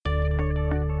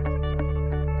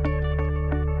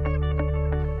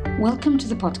Welcome to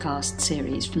the podcast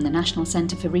series from the National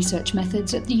Centre for Research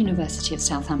Methods at the University of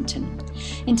Southampton.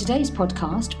 In today's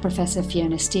podcast, Professor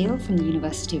Fiona Steele from the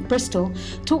University of Bristol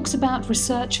talks about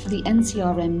research for the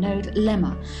NCRM node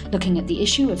Lemma, looking at the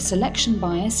issue of selection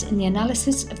bias in the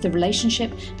analysis of the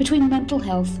relationship between mental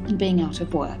health and being out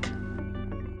of work.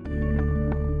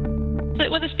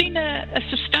 Well, there's been a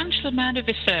substantial amount of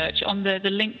research on the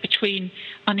link between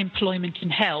unemployment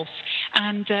and health,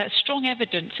 and strong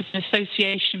evidence of an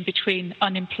association between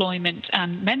unemployment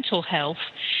and mental health.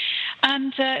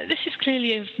 And this is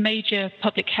clearly of major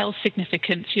public health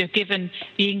significance, given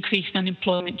the increase in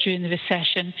unemployment during the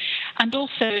recession and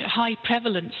also high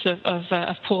prevalence of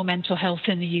poor mental health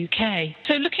in the UK.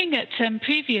 So looking at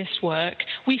previous work,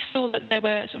 we saw that there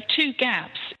were sort of two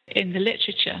gaps in the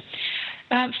literature.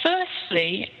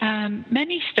 Firstly,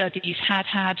 many studies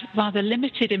had rather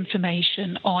limited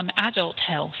information on adult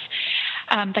health.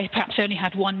 They perhaps only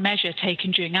had one measure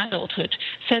taken during adulthood.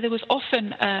 So there was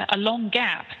often a long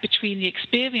gap between the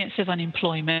experience of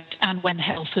unemployment and when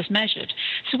health was measured.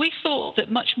 So we thought that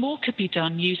much more could be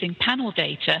done using panel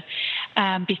data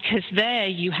because there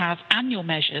you have annual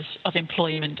measures of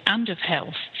employment and of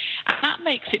health. And that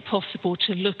makes it possible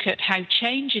to look at how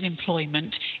change in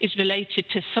employment is related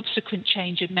to subsequent change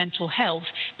in mental health,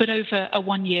 but over a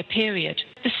one-year period.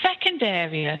 The second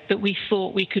area that we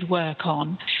thought we could work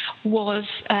on was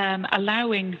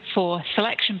allowing for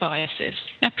selection biases.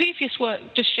 Now, previous work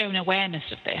just shown awareness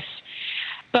of this,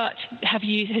 but has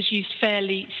used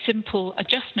fairly simple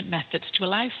adjustment methods to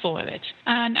allow for it.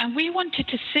 And we wanted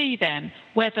to see then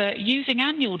whether using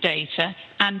annual data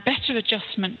and better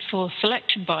adjustment for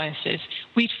selection biases,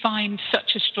 we'd find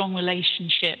such a strong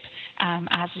relationship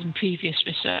as in previous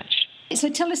research. So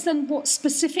tell us then what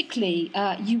specifically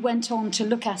you went on to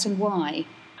look at and why.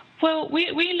 Well,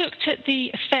 we looked at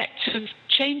the effect of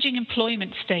changing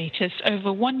employment status over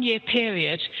a one-year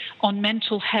period on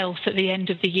mental health at the end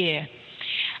of the year.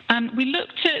 And we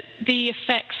looked at the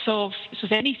effects of sort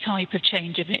of any type of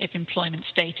change of employment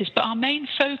status, but our main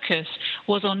focus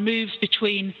was on moves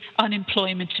between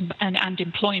unemployment and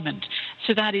employment.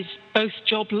 So that is both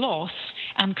job loss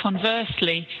and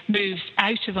conversely moves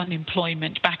out of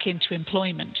unemployment back into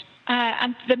employment.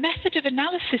 And the method of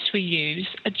analysis we use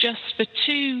adjusts for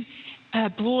two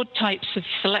broad types of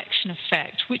selection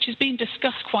effect, which has been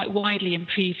discussed quite widely in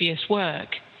previous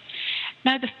work.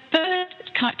 Now, the third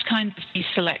kind of these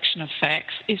selection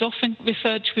effects is often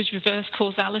referred to as reverse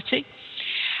causality,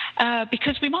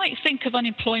 because we might think of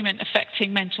unemployment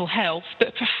affecting mental health,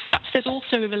 but perhaps there's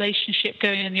also a relationship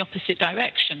going in the opposite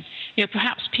direction.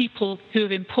 Perhaps people who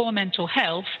are in poor mental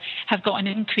health have got an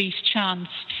increased chance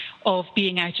of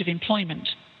being out of employment.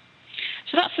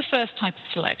 So that's the first type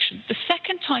of selection. The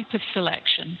second type of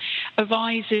selection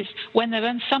arises when there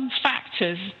are some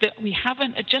factors that we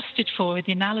haven't adjusted for in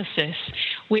the analysis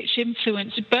which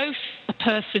influence both a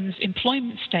person's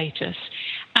employment status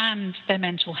and their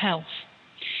mental health.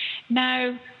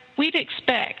 Now, we'd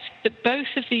expect that both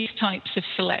of these types of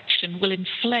selection will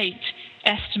inflate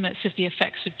estimates of the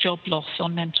effects of job loss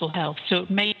on mental health, so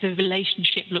it made the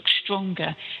relationship look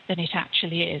stronger than it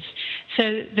actually is.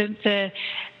 So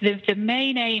the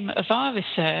main aim of our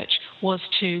research was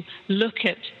to look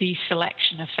at these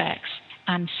selection effects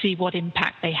and see what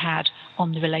impact they had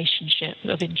on the relationship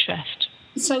of interest.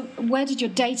 So where did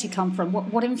your data come from?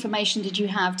 What information did you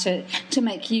have to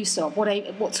make use of?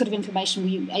 What sort of information were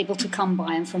you able to come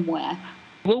by and from where?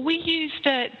 Well, we used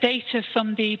data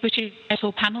from the British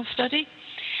Mental Panel Study,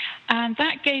 and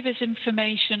that gave us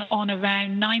information on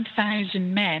around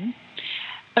 9,000 men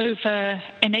over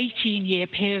an 18-year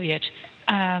period.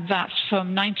 That's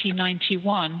from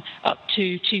 1991 up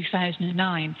to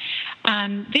 2009.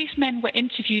 And these men were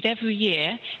interviewed every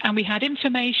year, and we had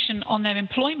information on their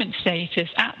employment status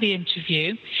at the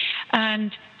interview.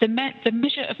 And the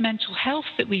measure of mental health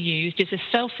that we used is a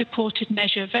self-reported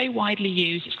measure, very widely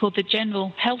used. It's called the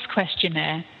General Health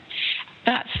Questionnaire.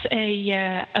 That's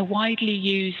a widely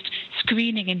used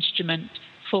screening instrument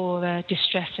for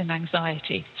distress and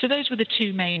anxiety. So those were the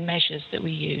two main measures that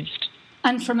we used.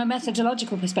 And from a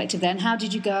methodological perspective then, how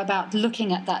did you go about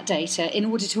looking at that data in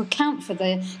order to account for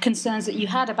the concerns that you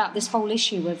had about this whole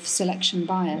issue of selection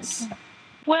bias?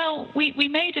 Well, we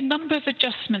made a number of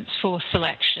adjustments for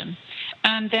selection,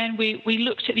 and then we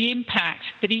looked at the impact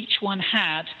that each one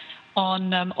had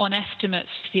on estimates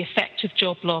of the effect of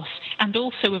job loss and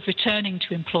also of returning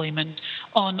to employment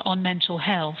on mental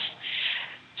health.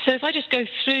 So if I just go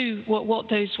through what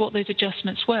those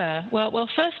adjustments were, well,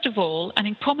 first of all, and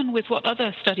in common with what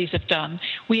other studies have done,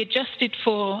 we adjusted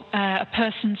for a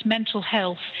person's mental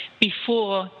health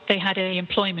before they had any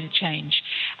employment change.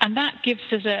 And that gives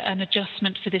us an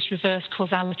adjustment for this reverse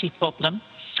causality problem.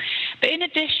 But in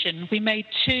addition, we made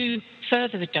two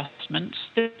further adjustments.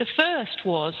 The first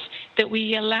was that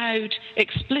we allowed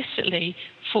explicitly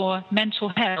for mental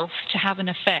health to have an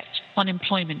effect on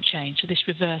employment change, so this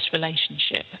reverse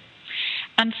relationship.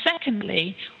 And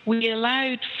secondly, we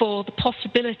allowed for the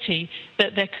possibility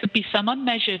that there could be some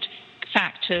unmeasured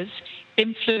factors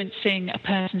influencing a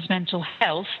person's mental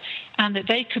health, and that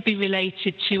they could be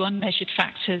related to unmeasured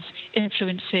factors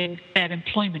influencing their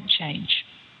employment change.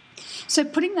 So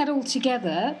putting that all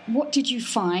together, what did you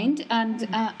find, and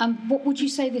what would you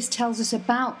say this tells us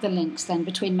about the links then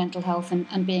between mental health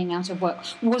and being out of work?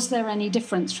 Was there any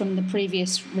difference from the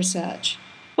previous research?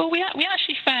 Well, we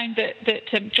actually found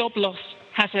that job loss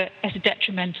has a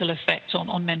detrimental effect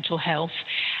on mental health,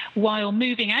 while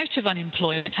moving out of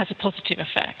unemployment has a positive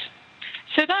effect.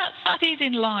 So that is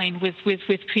in line with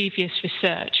previous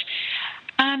research.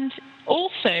 And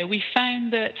also we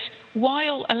found that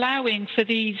while allowing for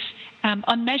these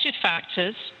unmeasured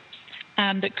factors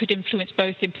that could influence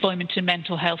both employment and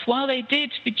mental health, while they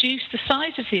did reduce the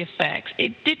size of the effects,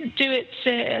 it didn't do it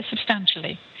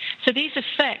substantially. So these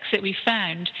effects that we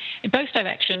found in both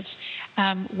directions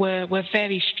were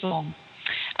very strong.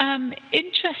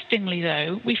 Interestingly,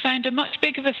 though, we found a much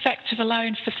bigger effect of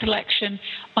allowing for selection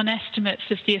on estimates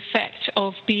of the effect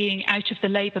of being out of the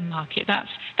labour market.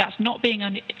 That's not being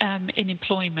in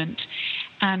employment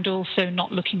and also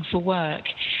not looking for work.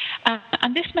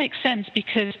 And this makes sense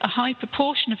because a high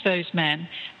proportion of those men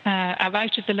are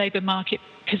out of the labour market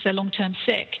because they're long-term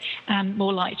sick and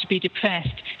more likely to be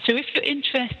depressed. So if you're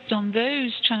interested on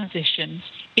those transitions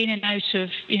in and out of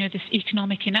this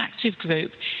economic inactive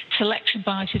group, selection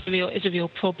bias is a real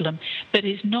problem, but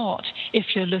it's not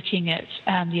if you're looking at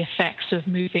the effects of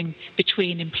moving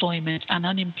between employment and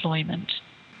unemployment.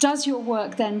 Does your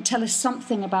work then tell us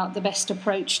something about the best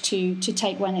approach to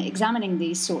take when examining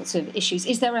these sorts of issues?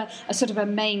 Is there a sort of a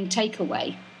main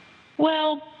takeaway?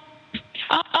 Well,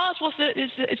 ours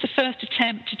is the first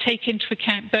attempt to take into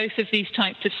account both of these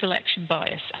types of selection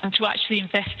bias and to actually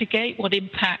investigate what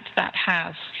impact that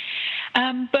has.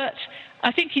 But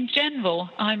I think in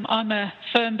general, I'm a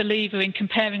firm believer in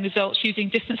comparing results using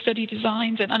different study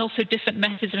designs and also different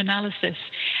methods of analysis.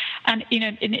 And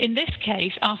in this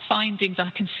case, our findings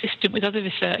are consistent with other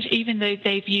research, even though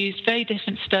they've used very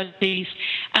different studies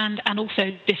and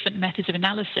also different methods of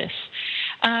analysis.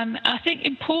 I think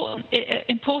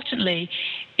importantly,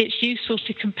 it's useful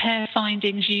to compare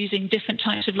findings using different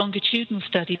types of longitudinal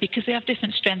study because they have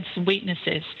different strengths and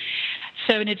weaknesses.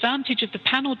 So an advantage of the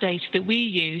panel data that we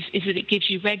use is that it gives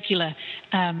you regular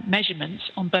measurements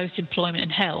on both employment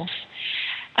and health.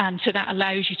 And so that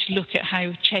allows you to look at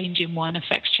how change in one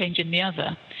affects change in the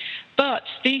other. But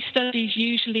these studies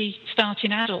usually start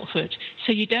in adulthood,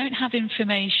 so you don't have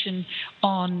information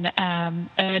on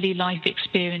early life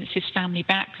experiences, family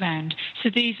background. So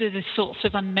these are the sorts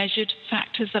of unmeasured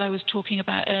factors that I was talking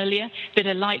about earlier that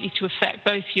are likely to affect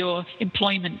both your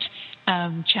employment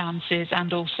chances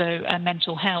and also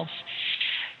mental health.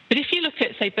 But if you look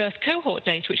at, say, birth cohort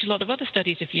data, which a lot of other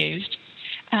studies have used,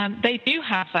 they do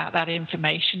have that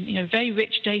information, very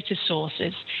rich data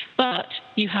sources, but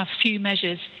you have few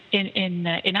measures in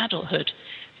adulthood.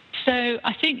 So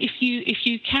I think if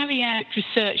you carry out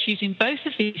research using both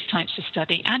of these types of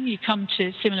study and you come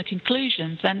to similar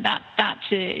conclusions, then I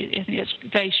think that's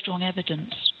very strong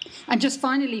evidence. And just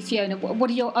finally, Fiona, what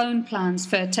are your own plans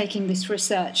for taking this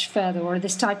research further or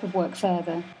this type of work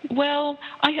further? Well,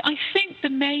 I think the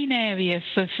main area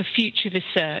for future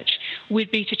research would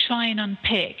be to try and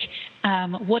unpick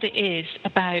what it is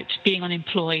about being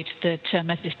unemployed that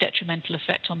has this detrimental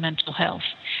effect on mental health.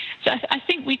 So I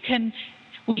think we can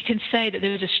say that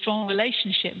there is a strong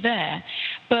relationship there,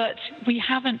 but we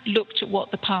haven't looked at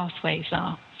what the pathways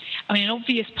are. I mean, an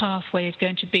obvious pathway is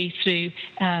going to be through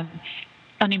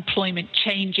unemployment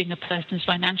changing a person's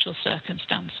financial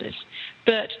circumstances.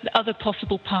 But other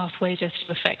possible pathways are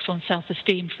through effects on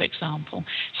self-esteem, for example.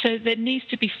 So there needs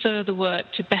to be further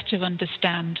work to better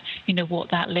understand,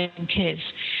 what that link is.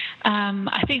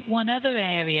 I think one other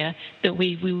area that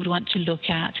we would want to look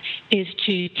at is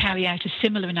to carry out a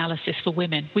similar analysis for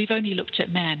women. We've only looked at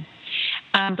men.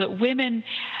 But women,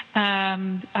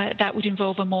 that would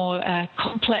involve a more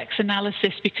complex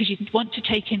analysis because you'd want to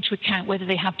take into account whether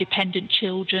they have dependent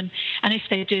children, and if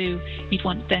they do, you'd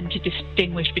want them to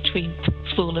distinguish between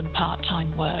full and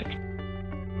part-time work.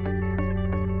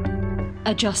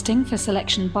 Adjusting for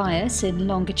selection bias in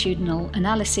longitudinal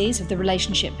analyses of the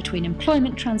relationship between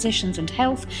employment transitions and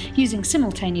health using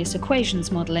simultaneous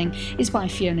equations modelling is by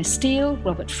Fiona Steele,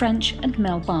 Robert French and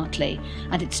Mel Bartley,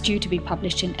 and it's due to be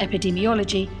published in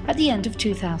Epidemiology at the end of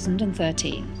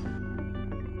 2013.